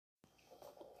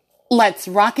Let's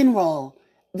rock and roll.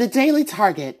 The Daily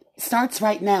Target starts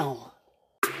right now.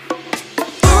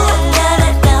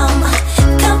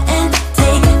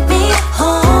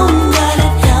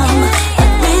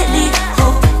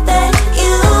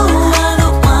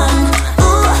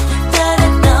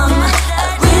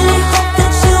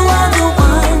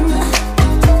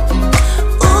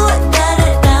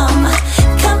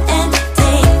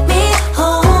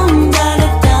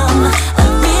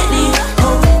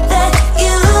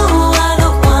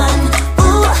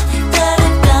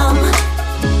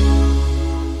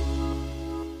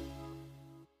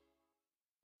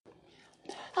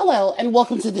 Hello, and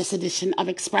welcome to this edition of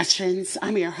Expressions.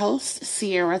 I'm your host,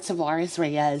 Sierra Tavares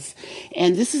Reyes,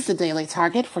 and this is the Daily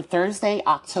Target for Thursday,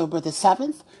 October the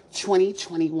 7th,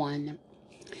 2021.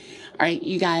 All right,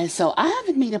 you guys, so I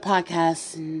haven't made a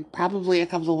podcast in probably a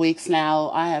couple of weeks now.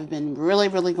 I have been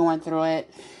really going through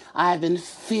it. I have been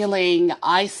feeling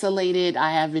isolated.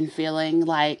 I have been feeling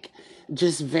like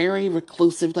just very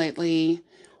reclusive lately,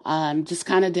 just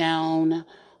kind of down.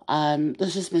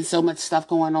 There's just been so much stuff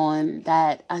going on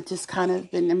that I just kind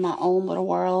of been in my own little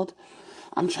world.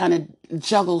 I'm trying to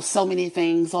juggle so many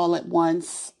things all at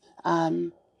once.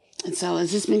 And so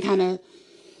it's just been kind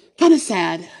of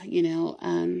sad,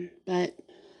 but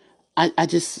I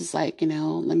just was like,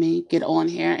 let me get on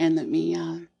here and let me,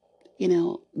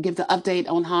 give the update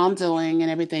on how I'm doing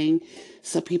and everything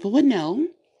so people would know.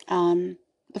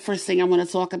 The first thing I want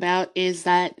to talk about is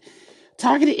that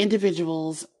targeted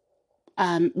individuals,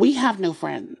 we have no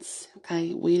friends,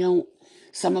 okay?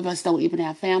 Some of us don't even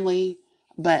have family,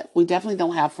 but we definitely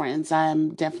don't have friends.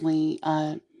 I'm definitely,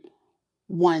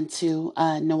 one to,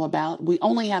 know about. We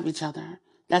only have each other.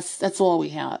 That's all we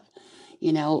have.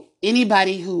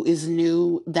 Anybody who is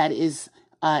new that is,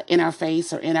 in our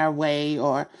face or in our way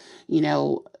or,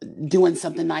 doing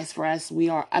something nice for us,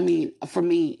 for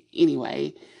me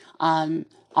anyway, I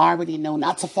already know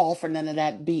not to fall for none of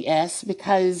that BS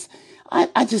because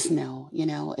I just know,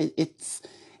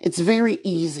 it's very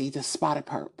easy to spot a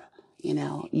perp.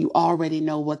 You already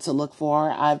know what to look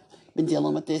for. I've been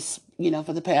dealing with this,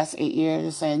 for the past 8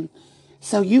 years. And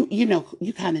so you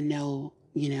kind of know,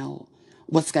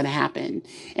 what's going to happen.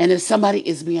 And if somebody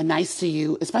is being nice to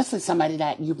you, especially somebody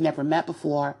that you've never met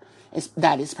before,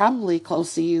 that is probably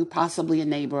close to you, possibly a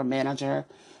neighbor, a manager,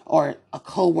 or a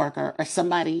coworker, or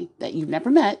somebody that you've never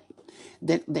met,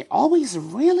 they're always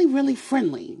really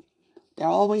friendly. They're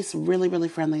always really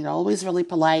friendly. They're always really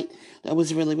polite. They're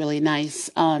always really nice.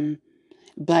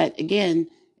 But again,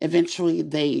 eventually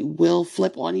they will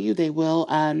flip on you. They will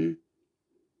turn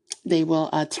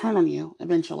on you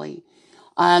eventually.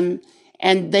 And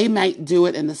they might do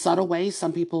it in a subtle way.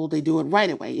 Some people, they do it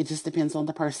right away. It just depends on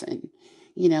the person,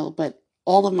 but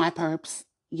all of my perps,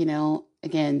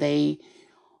 again, they,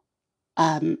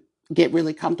 get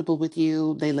really comfortable with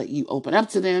you. They let you open up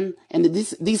to them. And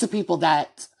these are people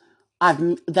that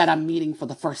I'm meeting for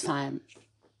the first time.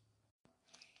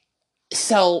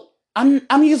 So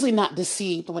I'm usually not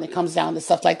deceived when it comes down to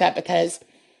stuff like that because,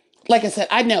 like I said,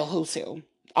 I know who's who.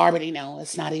 I already know.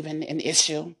 It's not even an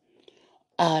issue.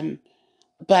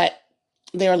 But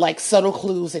there are like subtle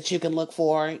clues that you can look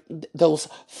for, those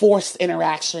forced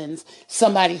interactions.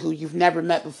 Somebody who you've never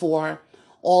met before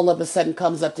all of a sudden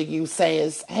comes up to you,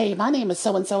 says, "Hey, my name is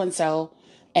so and so and so,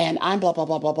 and I'm blah blah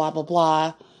blah blah blah blah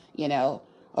blah,"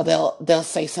 or they'll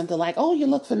say something like, "Oh, you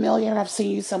look familiar. I've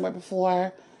seen you somewhere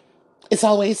before." It's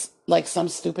always like some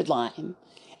stupid line.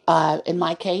 In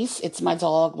my case, it's my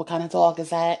dog. What kind of dog is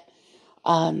that?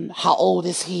 How old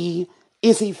is he?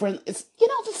 Is he friendly? It's,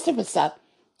 just stupid stuff.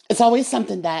 It's always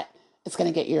something that it's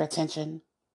going to get your attention.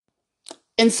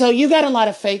 And so you got a lot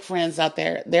of fake friends out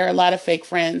there. There are a lot of fake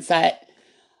friends that,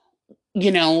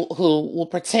 who will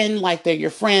pretend like they're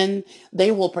your friend.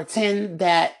 They will pretend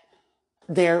that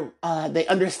they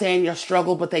understand your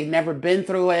struggle, but they've never been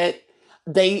through it.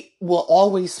 They will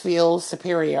always feel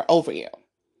superior over you.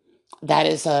 That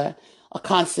is a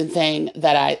constant thing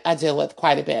that I deal with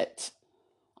quite a bit.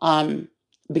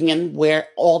 Being where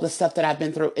all the stuff that I've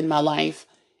been through in my life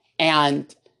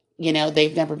and,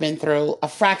 they've never been through a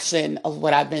fraction of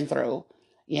what I've been through,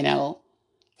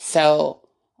 so,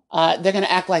 they're going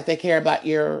to act like they care about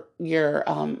your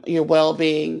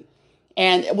well-being.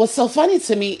 And what's so funny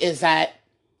to me is that,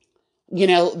 they're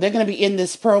going to be in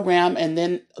this program and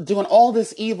then doing all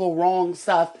this evil, wrong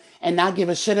stuff and not give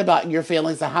a shit about your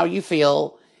feelings or how you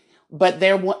feel. But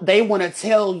they want to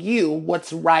tell you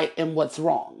what's right and what's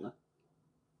wrong.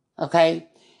 Okay?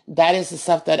 That is the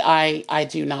stuff that I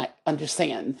do not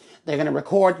understand. They're going to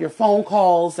record your phone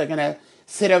calls. They're going to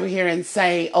sit over here and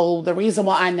say, "Oh, the reason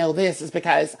why I know this is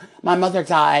because my mother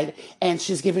died and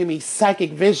she's giving me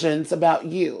psychic visions about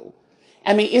you."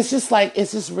 I mean, it's just like,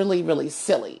 it's just really, really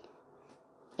silly.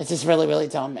 It's just really, really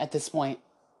dumb at this point.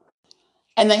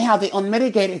 And they have the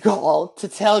unmitigated goal to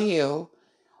tell you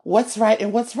what's right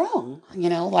and what's wrong.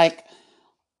 Like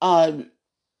um,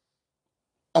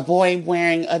 a boy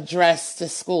wearing a dress to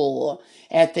school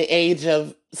at the age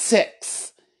of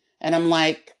 6. And I'm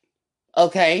like,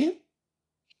 okay,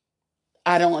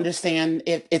 I don't understand.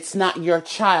 If it's not your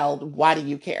child, why do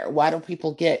you care? Why do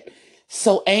people get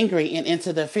so angry and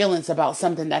into their feelings about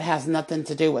something that has nothing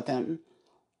to do with them?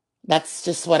 That's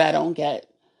just what I don't get.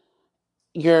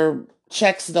 Your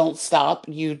checks don't stop.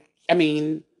 I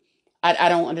mean, I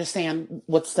don't understand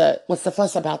what's the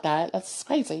fuss about that. That's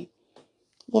crazy.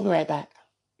 We'll be right back.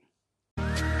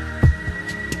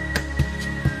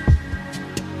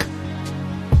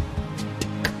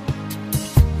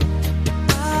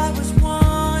 I was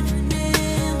wandering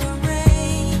in the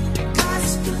rain,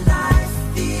 lost to life,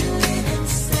 feeling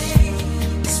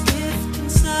insane. Swift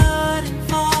and sudden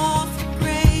fall from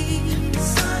grace.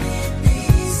 Sunny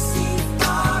days seem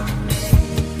far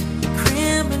away.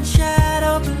 Crimson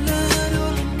shadow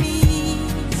belittling me.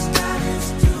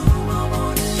 Status doom, I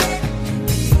won't let you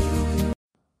be.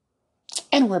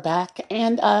 And we're back.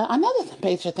 And another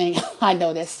major thing I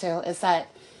noticed too is that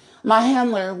my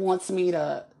handler wants me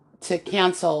to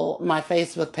cancel my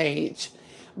Facebook page.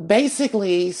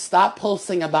 Basically, stop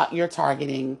posting about your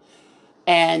targeting.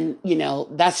 And,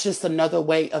 that's just another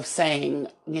way of saying,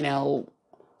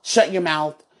 shut your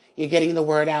mouth. You're getting the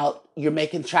word out. You're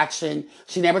making traction.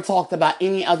 She never talked about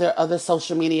any other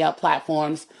social media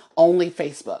platforms, only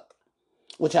Facebook,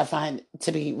 which I find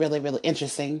to be really, really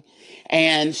interesting.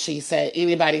 And she said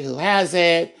anybody who has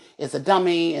it is a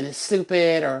dummy and is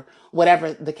stupid or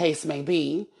whatever the case may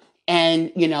be.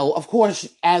 And, of course,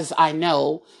 as I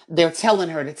know, they're telling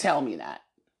her to tell me that.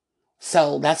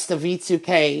 So that's the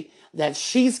V2K that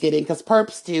she's getting, because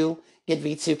perps do get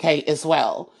V2K as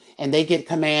well. And they get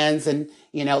commands, and,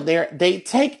 they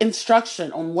take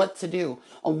instruction on what to do,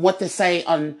 on what to say,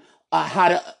 on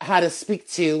how to speak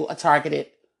to a targeted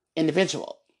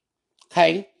individual.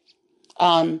 Okay.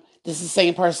 This is the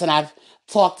same person I've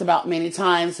talked about many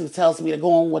times who tells me to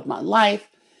go on with my life.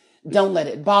 Don't let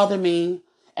it bother me.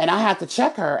 And I had to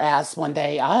check her ass one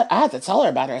day. I had to tell her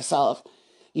about herself.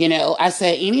 I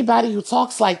said, anybody who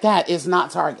talks like that is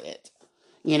not targeted.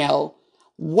 You know,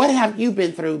 what have you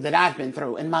been through that I've been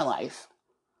through in my life?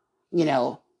 You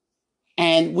know,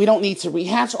 and we don't need to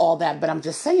rehash all that, but I'm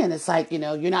just saying, it's like,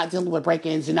 you're not dealing with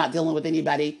break-ins. You're not dealing with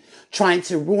anybody trying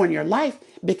to ruin your life,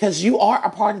 because you are a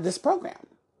part of this program.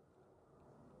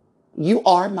 You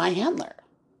are my handler.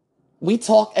 We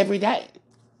talk every day,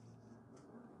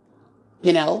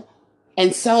 you know?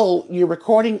 And so you're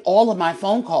recording all of my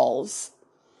phone calls.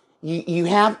 You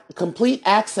have complete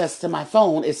access to my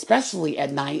phone, especially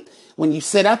at night when you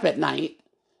sit up at night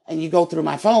and you go through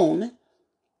my phone.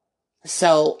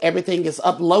 So everything is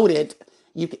uploaded.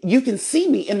 You can see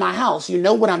me in my house. You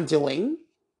know what I'm doing.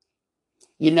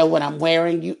 You know what I'm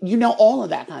wearing. You know all of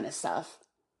that kind of stuff.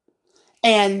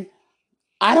 And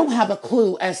I don't have a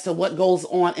clue as to what goes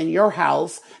on in your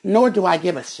house, nor do I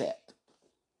give a shit.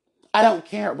 I don't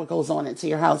care what goes on into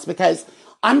your house, because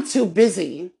I'm too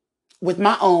busy with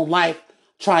my own life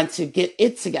trying to get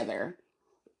it together.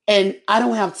 And I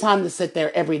don't have time to sit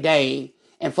there every day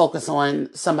and focus on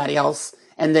somebody else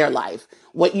and their life.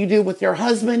 What you do with your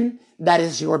husband, that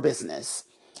is your business.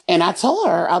 And I told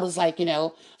her, I was like,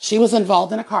 she was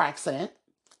involved in a car accident.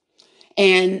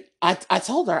 And I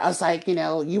told her, I was like,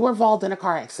 you were involved in a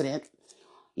car accident.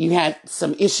 You had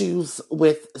some issues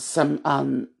with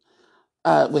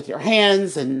with your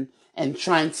hands and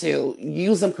trying to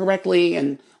use them correctly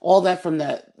and all that from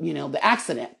the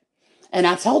accident. And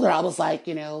I told her, I was like,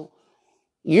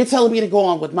 you're telling me to go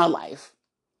on with my life,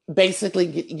 basically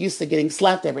get used to getting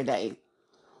slapped every day.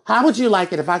 How would you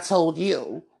like it if I told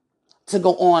you to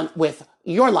go on with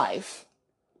your life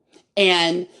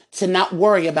and to not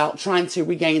worry about trying to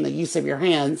regain the use of your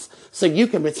hands so you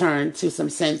can return to some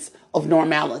sense of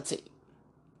normality?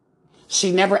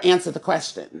 She never answered the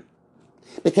question,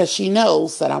 because she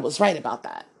knows that I was right about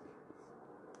that.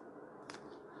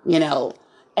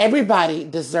 Everybody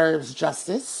deserves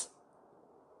justice.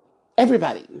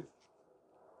 Everybody.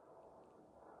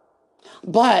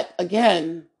 But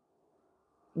again,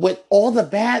 with all the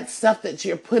bad stuff that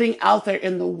you're putting out there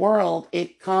in the world,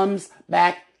 it comes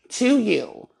back to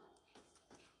you.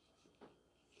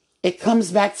 It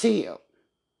comes back to you.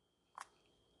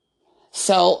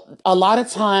 So a lot of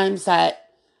times that,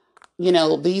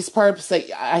 these perps, that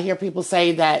I hear people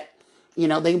say that,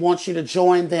 they want you to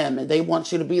join them and they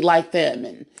want you to be like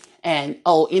them. And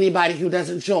anybody who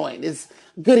doesn't join is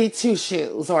goody two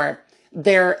shoes, or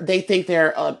they think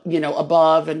they're,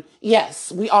 above. And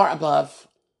yes, we are above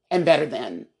and better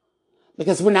than,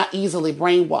 because we're not easily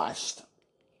brainwashed.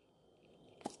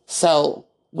 So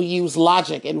we use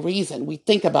logic and reason. We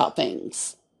think about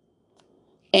things.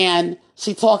 And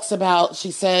she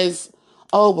says,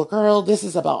 oh, well, girl, this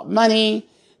is about money.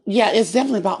 Yeah, it's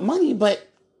definitely about money, but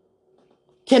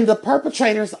can the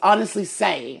perpetrators honestly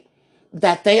say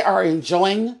that they are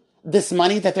enjoying this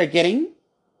money that they're getting?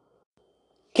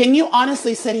 Can you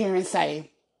honestly sit here and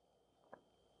say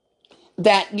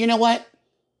that, you know what?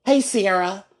 Hey,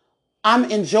 Sierra, I'm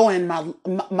enjoying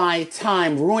my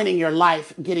time ruining your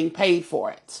life, getting paid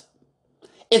for it.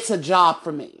 It's a job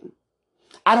for me.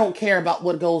 I don't care about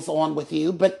what goes on with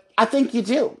you, but I think you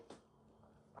do.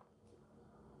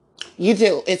 You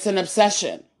do. It's an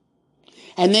obsession.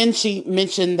 And then she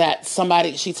mentioned that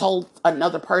she told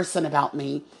another person about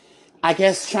me, I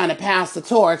guess trying to pass the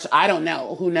torch. I don't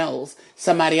know. Who knows?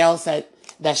 Somebody else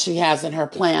that she has in her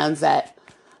plans that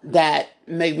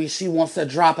maybe she wants to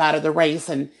drop out of the race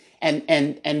and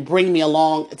bring me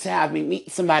along to have me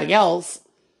meet somebody else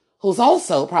who's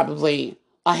also probably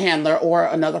a handler or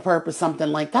another purpose, something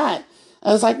like that.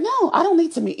 I was like, no, I don't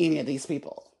need to meet any of these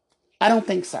people. I don't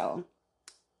think so.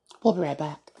 We'll be right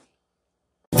back.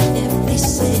 If they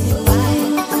say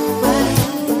why,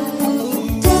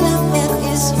 tell them that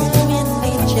it's human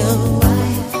nature.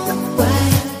 Why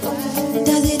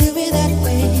does he do it that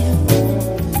way?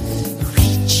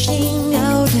 Reaching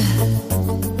out,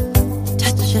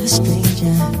 touch a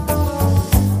stranger.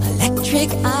 Electric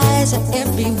eyes are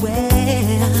everywhere.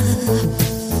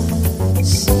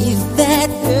 See that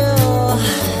girl,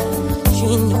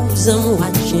 she knows I'm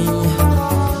watching.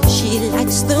 She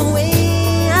likes the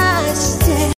way I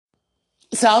stare.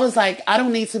 So I was like, I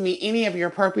don't need to meet any of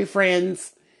your perpy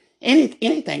friends,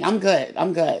 anything. I'm good.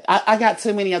 I got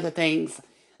too many other things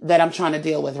that I'm trying to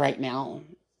deal with right now.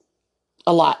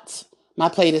 A lot. My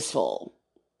plate is full.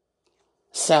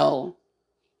 So,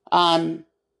 but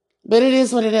it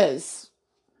is what it is.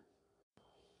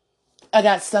 I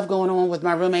got stuff going on with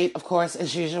my roommate, of course,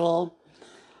 as usual.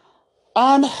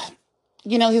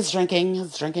 He's drinking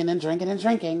and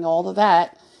drinking, all of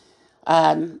that.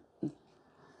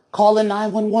 Calling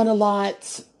 911 a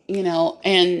lot,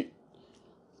 and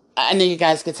I know you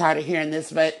guys get tired of hearing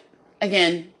this, but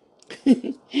again,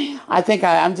 I think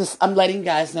I'm letting you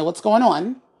guys know what's going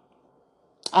on.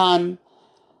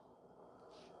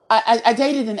 I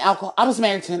dated I was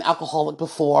married to an alcoholic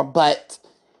before, but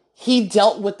he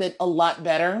dealt with it a lot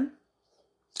better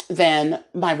than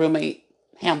my roommate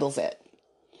handles it.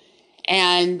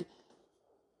 And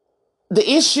the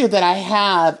issue that I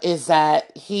have is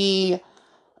that you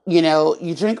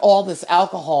drink all this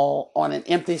alcohol on an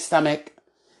empty stomach.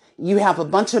 You have a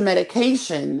bunch of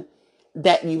medication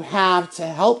that you have to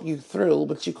help you through,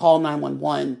 but you call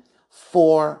 911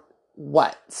 for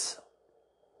what?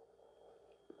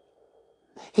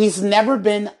 He's never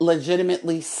been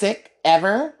legitimately sick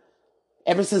ever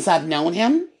since I've known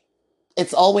him.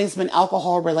 It's always been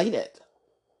alcohol related.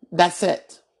 That's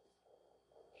it.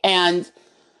 And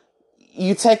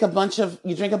you drink a bunch of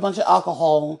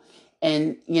alcohol,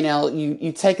 and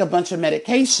you take a bunch of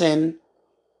medication,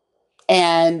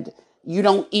 and you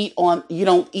don't eat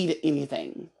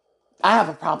anything. I have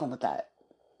a problem with that.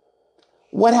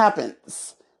 What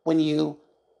happens when you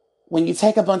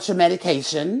take a bunch of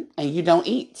medication and you don't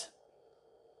eat?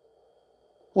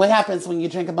 What happens when you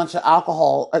drink a bunch of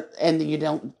alcohol and you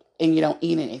don't eat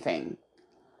anything?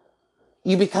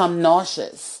 You become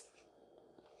nauseous.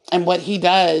 And what he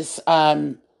does,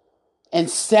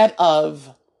 instead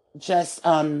of just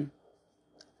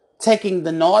taking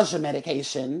the nausea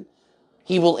medication,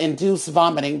 he will induce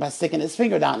vomiting by sticking his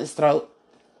finger down his throat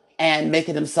and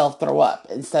making himself throw up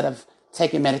instead of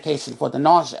taking medication for the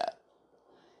nausea.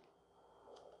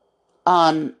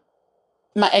 My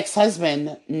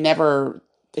ex-husband never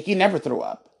threw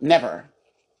up. Never.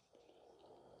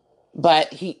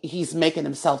 But he's making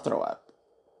himself throw up.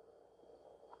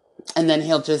 And then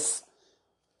he'll just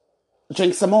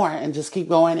drink some more and just keep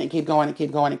going and keep going and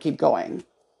keep going and keep going.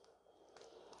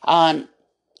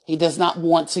 He does not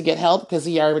want to get help because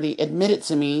he already admitted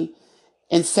to me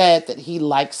and said that he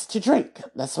likes to drink.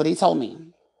 That's what he told me.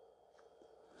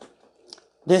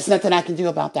 There's nothing I can do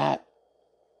about that.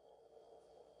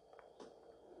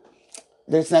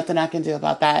 There's nothing I can do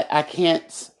about that. I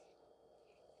can't.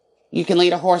 You can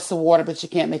lead a horse to water, but you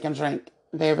can't make him drink.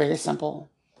 Very, very simple.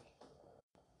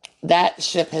 That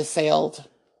ship has sailed.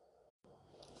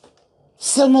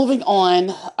 So moving on,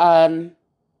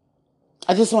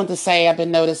 I just want to say I've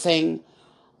been noticing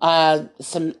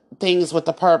some things with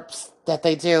the perps that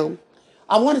they do.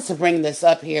 I wanted to bring this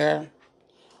up here.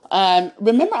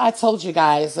 Remember I told you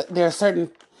guys that there are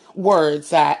certain words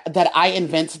that I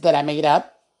invented that I made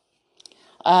up.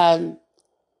 Um,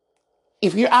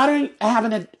 if you're out on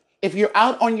having a, if you're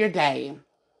out on your day,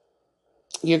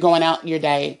 you're going out your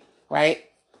day, right?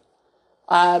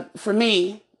 For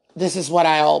me, this is what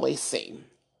I always see.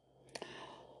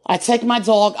 I take my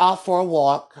dog out for a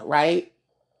walk, right?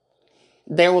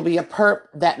 There will be a perp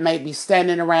that may be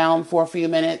standing around for a few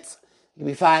minutes. It could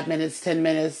be 5 minutes, 10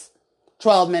 minutes,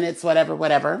 12 minutes, whatever,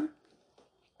 whatever.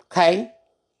 Okay?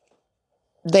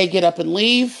 They get up and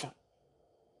leave,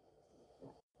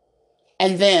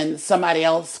 and then somebody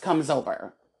else comes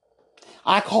over.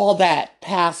 I call that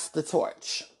pass the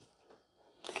torch.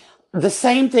 The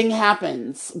same thing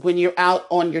happens when you're out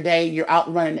on your day, you're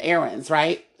out running errands,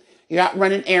 right? You're out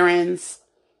running errands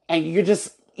and you're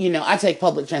just, I take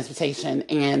public transportation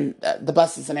and the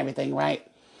buses and everything, right?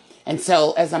 And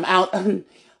so as I'm out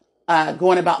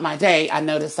going about my day, I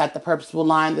notice that the perps will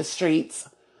line the streets,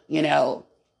 and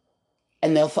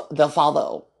they'll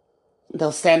follow.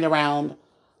 They'll stand around,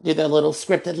 do their little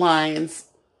scripted lines.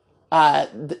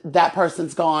 That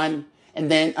person's gone, and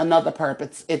then another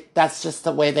perp. That's just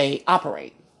the way they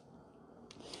operate.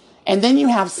 And then you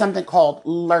have something called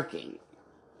lurking.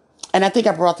 And I think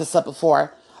I brought this up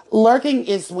before. Lurking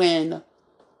is when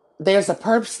there's a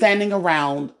perp standing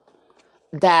around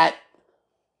that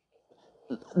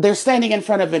they're standing in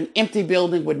front of an empty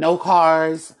building with no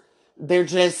cars. They're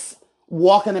just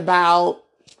walking about,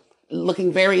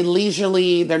 looking very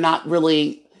leisurely. They're not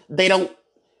really, they don't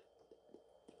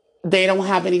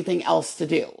have anything else to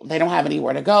do. They don't have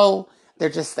anywhere to go. They're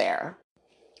just there.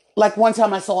 Like one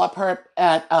time I saw a perp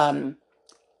at an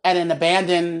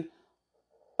abandoned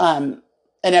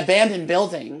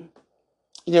building.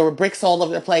 There were bricks all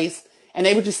over the place, and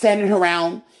they were just standing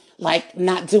around, like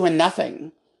not doing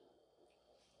nothing.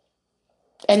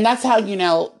 And that's how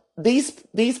these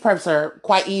perps are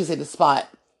quite easy to spot.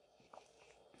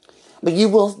 But you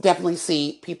will definitely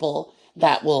see people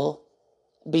that will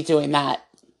be doing that.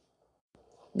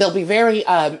 They'll be very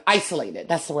isolated.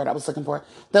 That's the word I was looking for.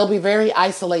 They'll be very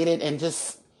isolated and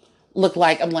just look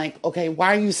like, I'm like, okay,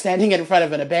 why are you standing in front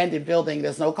of an abandoned building?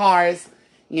 There's no cars,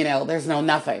 there's no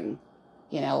nothing,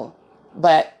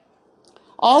 But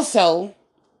also,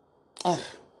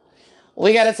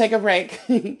 we got to take a break.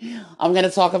 I'm going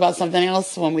to talk about something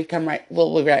else when we come right.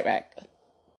 We'll be right back.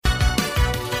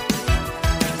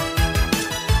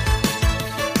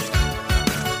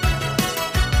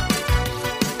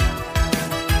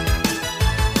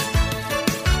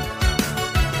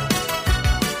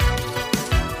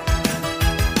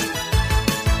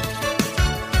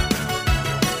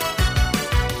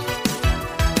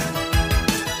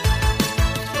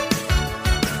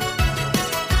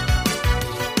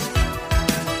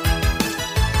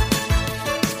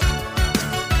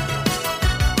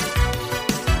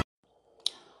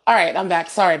 All right, I'm back.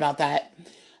 Sorry about that.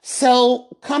 So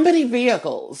company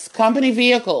vehicles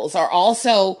are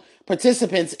also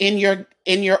participants in your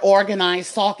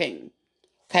organized stalking.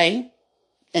 Okay.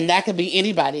 And that could be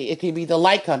anybody. It could be the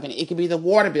light company. It could be the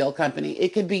water bill company.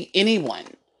 It could be anyone.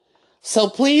 So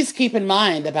please keep in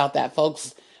mind about that,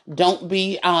 folks. Don't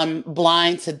be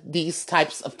blind to these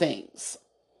types of things.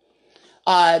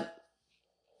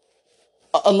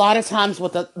 A lot of times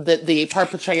what the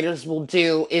perpetrators will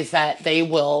do is that they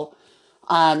will,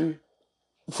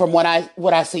 from what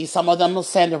I see, some of them will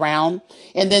stand around,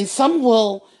 and then some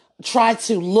will try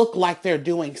to look like they're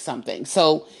doing something.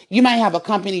 So you might have a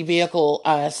company vehicle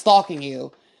stalking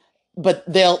you, but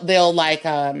they'll try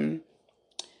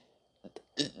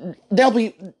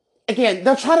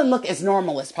to look as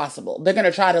normal as possible. They're going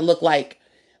to try to look like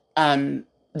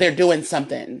they're doing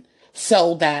something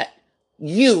so that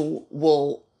you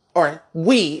will, or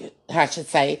we, I should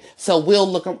say,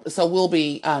 they'll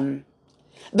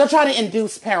try to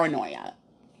induce paranoia.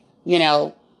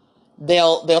 They'll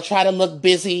try to look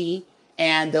busy,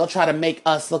 and they'll try to make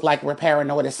us look like we're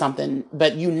paranoid or something,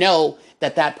 but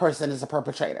that person is a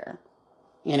perpetrator,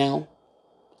 So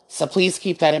please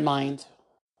keep that in mind.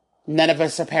 None of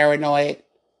us are paranoid,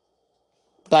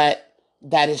 but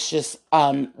that is just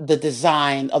the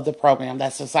design of the program.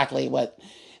 That's exactly what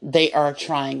they are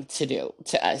trying to do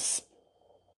to us.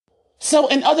 So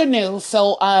in other news,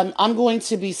 I'm going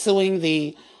to be suing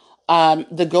the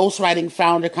ghostwriting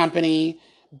founder company.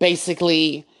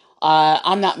 Basically,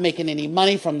 I'm not making any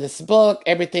money from this book.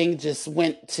 Everything just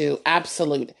went to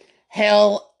absolute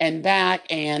hell and back.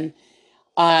 And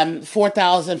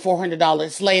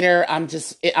 $4,400 later, I'm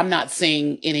not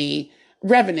seeing any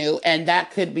revenue. And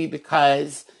that could be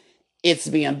because it's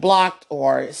being blocked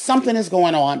or something is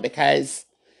going on, because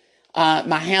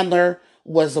my handler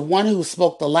was the one who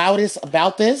spoke the loudest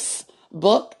about this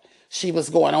book. She was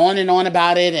going on and on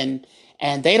about it,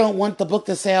 and they don't want the book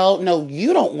to sell. No,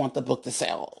 you don't want the book to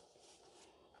sell.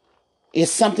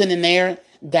 It's something in there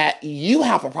that you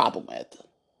have a problem with.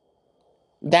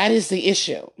 That is the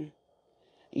issue.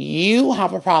 You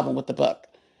have a problem with the book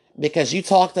because you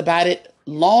talked about it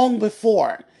long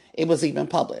before it was even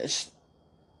published.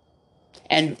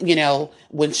 And,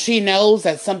 when she knows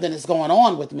that something is going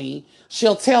on with me,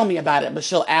 she'll tell me about it, but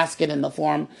she'll ask it in the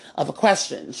form of a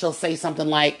question. She'll say something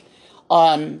like,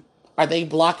 are they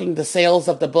blocking the sales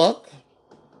of the book?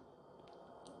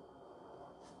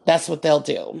 That's what they'll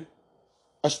do.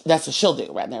 Or that's what she'll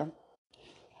do, rather.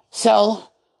 So,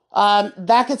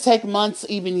 that could take months,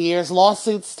 even years.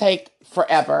 Lawsuits take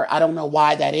forever. I don't know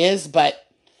why that is, but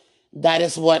that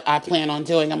is what I plan on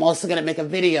doing. I'm also going to make a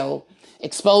video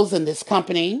exposing this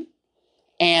company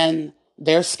and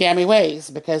their scammy ways,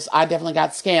 because I definitely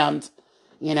got scammed,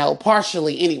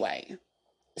 partially anyway.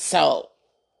 So,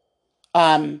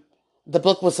 the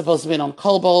book was supposed to be on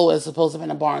Kobo. It's supposed to be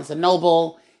in Barnes and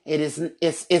Noble.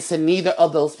 It's in neither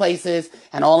of those places.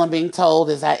 And all I'm being told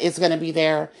is that it's going to be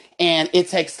there and it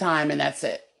takes time and that's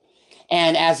it.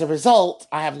 And as a result,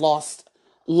 I have lost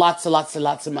lots and lots and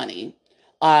lots of money,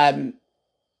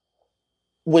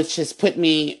 which has put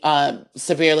me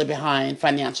severely behind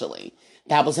financially.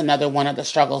 That was another one of the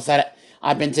struggles that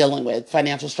I've been dealing with,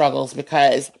 financial struggles,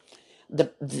 because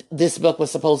this book was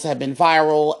supposed to have been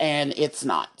viral and it's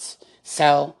not.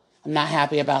 So I'm not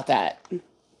happy about that.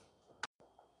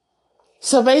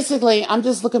 So basically, I'm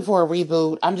just looking for a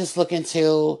reboot. I'm just looking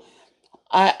to,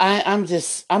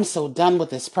 I'm so done with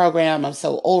this program. I'm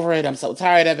so over it. I'm so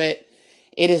tired of it.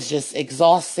 It is just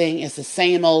exhausting. It's the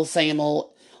same old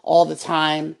all the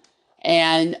time.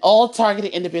 And all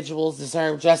targeted individuals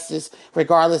deserve justice,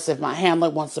 regardless if my handler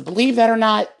wants to believe that or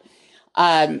not.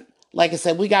 Like I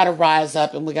said, we got to rise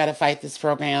up and we got to fight this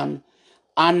program.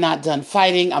 I'm not done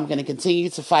fighting. I'm going to continue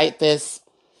to fight this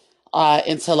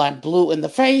until I'm blue in the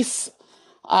face.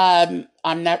 I'm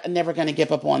never going to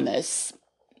give up on this.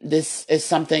 This is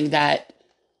something that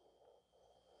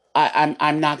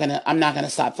I'm not gonna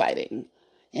stop fighting.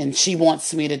 And she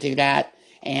wants me to do that.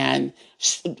 And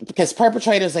because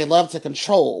perpetrators, they love to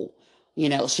control.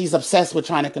 She's obsessed with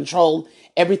trying to control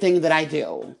everything that I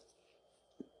do.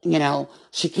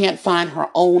 She can't find her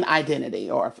own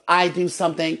identity. Or if I do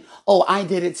something, oh, I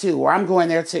did it too, or I'm going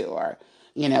there too, or,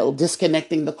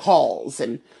 disconnecting the calls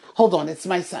and hold on, it's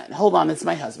my son. Hold on, it's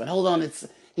my husband. Hold on, it's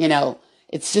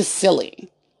just silly.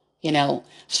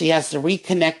 She has to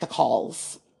reconnect the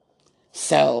calls.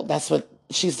 So that's what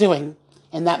she's doing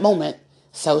in that moment,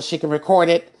 so she can record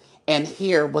it and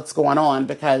hear what's going on,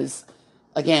 because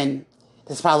again,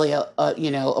 there's probably a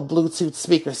Bluetooth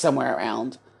speaker somewhere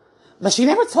around. But she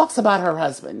never talks about her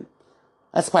husband.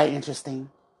 That's quite interesting.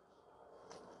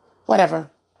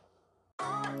 Whatever.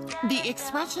 The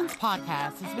Expressions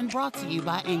podcast has been brought to you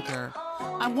by Anchor.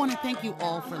 I want to thank you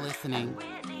all for listening.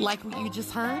 Like what you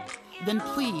just heard? Then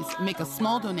please make a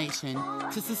small donation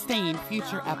to sustain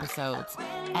future episodes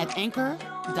at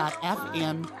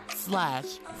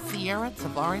anchor.fm/Sierra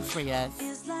Tavares Reyes.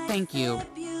 Thank you.